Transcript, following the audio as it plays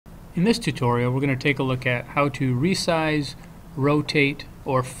In this tutorial, we're going to take a look at how to resize, rotate,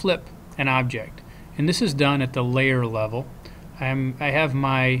 or flip an object. And this is done at the layer level. I have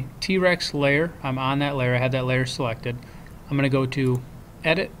my T-Rex layer. I'm on that layer. I have that layer selected. I'm going to go to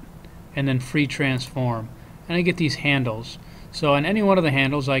Edit and then Free Transform. And I get these handles. So on any one of the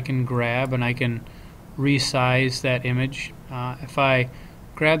handles I can grab and I can resize that image. If I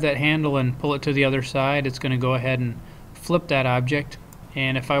grab that handle and pull it to the other side, it's going to go ahead and flip that object.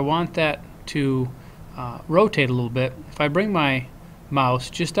 And if I want that to rotate a little bit, if I bring my mouse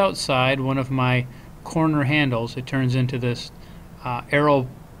just outside one of my corner handles, it turns into this arrow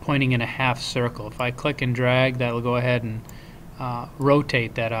pointing in a half circle. If I click and drag, that will go ahead and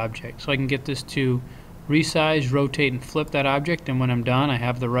rotate that object. So I can get this to resize, rotate, and flip that object, and when I'm done, I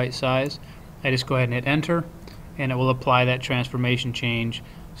have the right size. I just go ahead and hit enter, and it will apply that transformation change.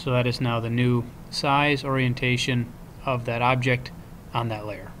 So that is now the new size orientation of that object on that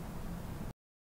layer.